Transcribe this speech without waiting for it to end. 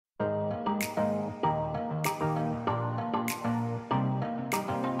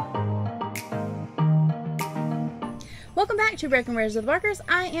Welcome back to Breaking Rares with the Barkers.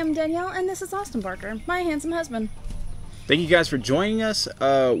 I am Danielle, and this is Austin Barker, my handsome husband. Thank you guys for joining us.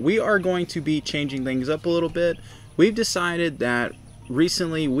 We are going to be changing things up a little bit. We've decided that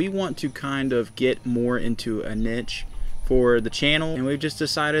recently we want to kind of get more into a niche for the channel, and we've just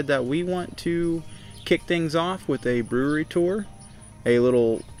decided that we want to kick things off with a brewery tour, a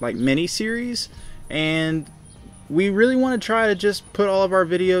little like mini series, and we really want to try to just put all of our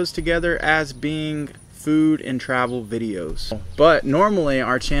videos together as being food and travel videos. But normally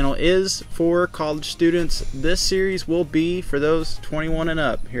our channel is for college students. This series will be for those 21 and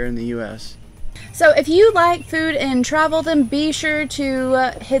up here in the US. So if you like food and travel, then be sure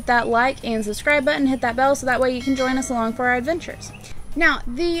to hit that like and subscribe button, hit that bell, so that way you can join us along for our adventures. Now,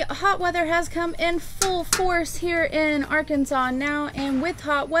 the hot weather has come in full force here in Arkansas now, and with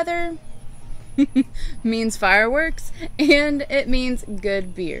hot weather means fireworks, and it means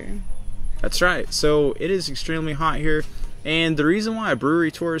good beer. That's right. So it is extremely hot here, and the reason why a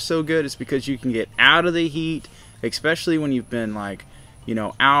brewery tour is so good is because you can get out of the heat, especially when you've been like,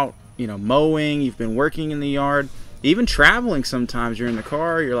 out, mowing, you've been working in the yard, even traveling. Sometimes you're in the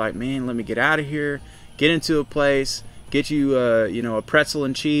car, you're like, man, let me get out of here, get into a place, get you a pretzel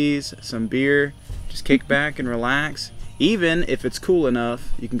and cheese, some beer, just kick back and relax. Even if it's cool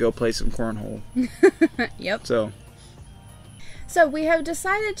enough, you can go play some cornhole. Yep. So we have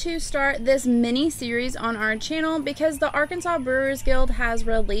decided to start this mini series on our channel because the Arkansas Brewers Guild has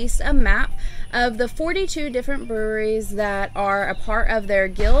released a map of the 42 different breweries that are a part of their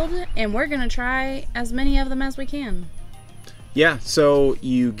guild, and we're going to try as many of them as we can. Yeah, so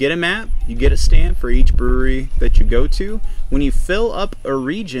you get a map, you get a stamp for each brewery that you go to. When you fill up a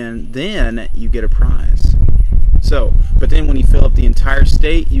region, then you get a prize. But then when you fill up the entire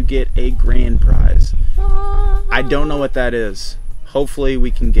state, you get a grand prize. I don't know what that is. Hopefully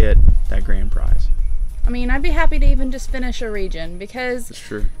we can get that grand prize. I mean, I'd be happy to even just finish a region, because that's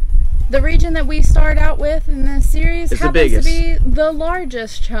true. The region that we start out with in this series happens to be the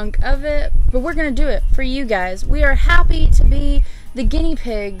largest chunk of it, but we're going to do it for you guys. We are happy to be the guinea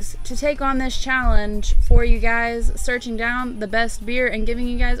pigs to take on this challenge for you guys, searching down the best beer and giving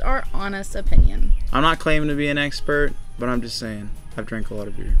you guys our honest opinion. I'm not claiming to be an expert, but I'm just saying I've drank a lot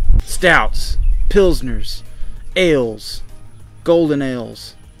of beer. Stouts, pilsners, ales, golden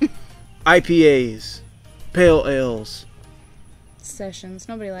ales, IPAs, pale ales, sessions.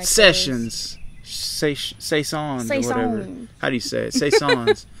 Nobody likes sessions, saisons, or whatever. How do you say it?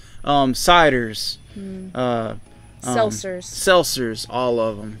 Saisons, ciders, seltzers, all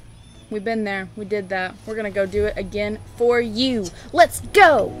of them. We've been there. We did that. We're gonna go do it again for you. Let's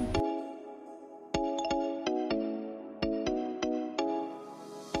go.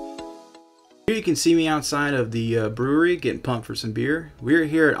 Here you can see me outside of the brewery getting pumped for some beer. We're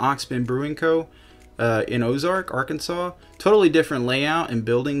here at Ox Bend Brewing Co. In Ozark, Arkansas. Totally different layout and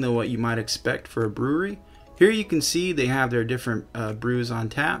building than what you might expect for a brewery. Here you can see they have their different brews on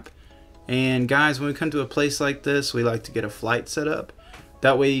tap. And guys, when we come to a place like this, we like to get a flight set up.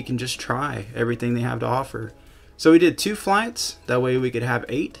 That way you can just try everything they have to offer. So we did 2 flights. That way we could have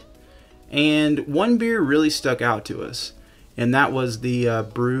 8. And one beer really stuck out to us, and that was the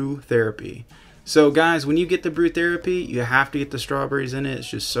Brew Therapy. So guys, when you get the Brew Therapy, you have to get the strawberries in it. It's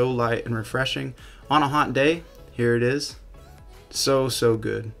just so light and refreshing. On a hot day, here it is. So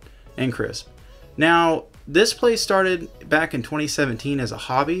good and crisp. Now, this place started back in 2017 as a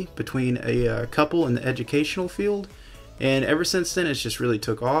hobby between a couple in the educational field, and ever since then it's just really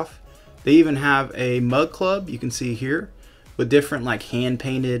took off. They even have a mug club, you can see here, with different like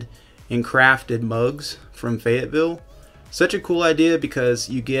hand-painted and crafted mugs from Fayetteville. Such a cool idea, because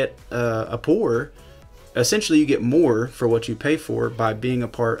you get a pour. Essentially you get more for what you pay for by being a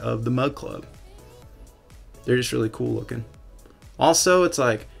part of the mug club. They're just really cool looking. Also, it's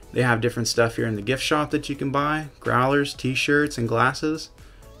like they have different stuff here in the gift shop that you can buy. Growlers, t-shirts, and glasses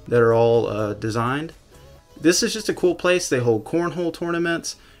that are all designed. This is just a cool place. They hold cornhole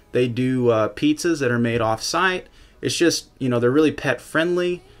tournaments. They do pizzas that are made off-site. It's just, they're really pet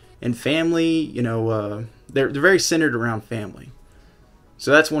friendly and family, they're very centered around family. So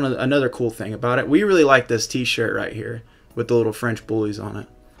that's another cool thing about it. We really like this t-shirt right here with the little French bullies on it.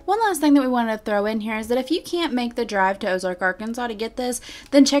 One last thing that we wanted to throw in here is that if you can't make the drive to Ozark, Arkansas to get this,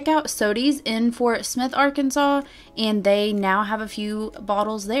 then check out Sodi's in Fort Smith, Arkansas, and they now have a few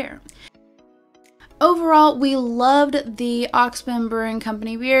bottles there. Overall, we loved the Ox Bend Brewing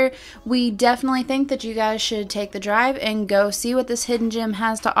Company beer. We definitely think that you guys should take the drive and go see what this hidden gem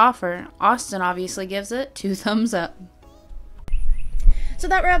has to offer. Austin obviously gives it 2 thumbs up. So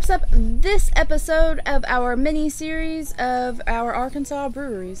that wraps up this episode of our mini-series of our Arkansas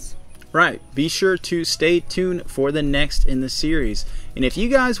breweries. Right. Be sure to stay tuned for the next in the series. And if you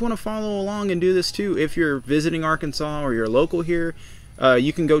guys want to follow along and do this too, if you're visiting Arkansas or you're local here,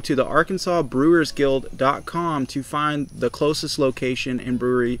 you can go to the Arkansas Brewers Guild.com to find the closest location and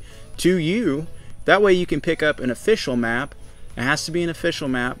brewery to you. That way you can pick up an official map. It has to be an official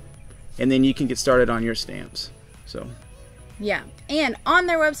map. And then you can get started on your stamps. So, yeah. And on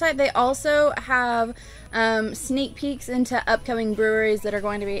their website, they also have sneak peeks into upcoming breweries that are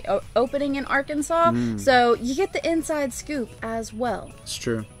going to be opening in Arkansas. So you get the inside scoop as well. It's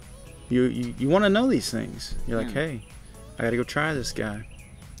true. You want to know these things. You're like, hey, I gotta go try this guy.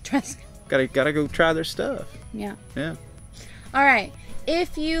 Gotta go try their stuff. Yeah. Yeah. All right.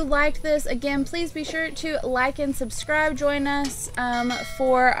 If you liked this, again, please be sure to like and subscribe. Join us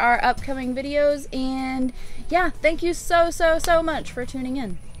for our upcoming videos. And yeah, thank you so much for tuning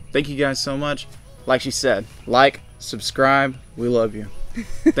in. Thank you guys so much. Like she said, like, subscribe. We love you.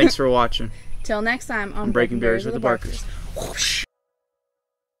 Thanks for watching. Till next time on Breaking Berries with the Barkers. Whoosh.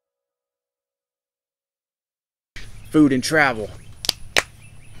 Food and travel.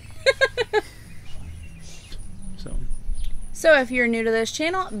 So if you're new to this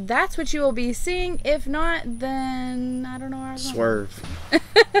channel, that's what you will be seeing. If not, then I don't know where I'm going. Swerve.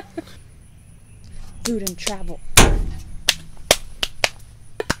 Food and travel.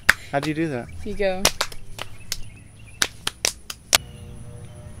 How'd you do that? You go.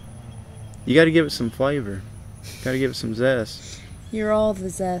 You gotta give it some flavor. Gotta give it some zest. You're all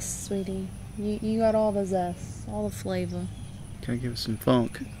the zest, sweetie. You got all the zest, all the flavor. Gotta give it some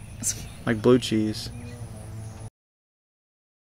funk. Like blue cheese.